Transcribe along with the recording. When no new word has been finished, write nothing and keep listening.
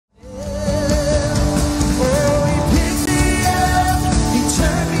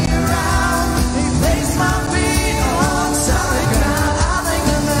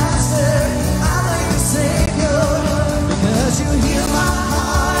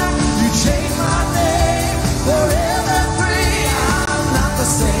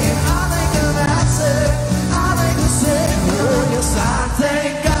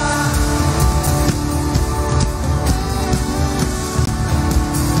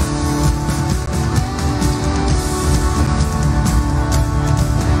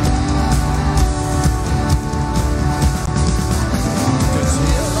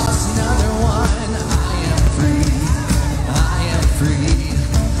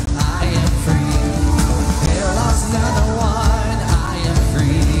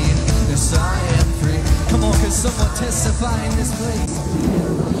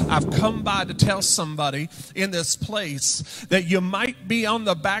by to tell somebody in this place that you might be on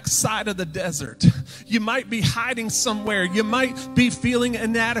the backside of the desert. You might be hiding somewhere. You might be feeling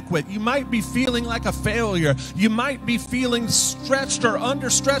inadequate. You might be feeling like a failure. You might be feeling stretched or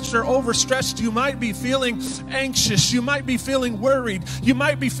understretched or overstretched. You might be feeling anxious. You might be feeling worried. You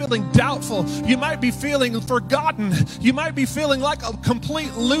might be feeling doubtful. You might be feeling forgotten. You might be feeling like a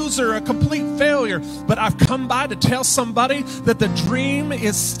complete loser, a complete failure. But I've come by to tell somebody that the dream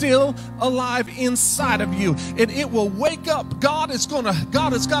is still alive inside of you, and it will wake up. God has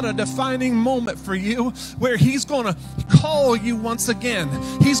got a defining moment for you where he's going to call you once again.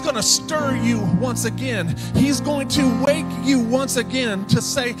 He's going to stir you once again. He's going to wake you once again to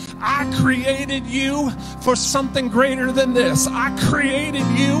say, I created you for something greater than this. I created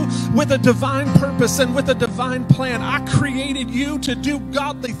you with a divine purpose and with a divine plan. I created you to do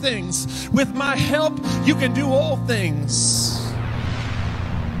godly things. With my help, you can do all things.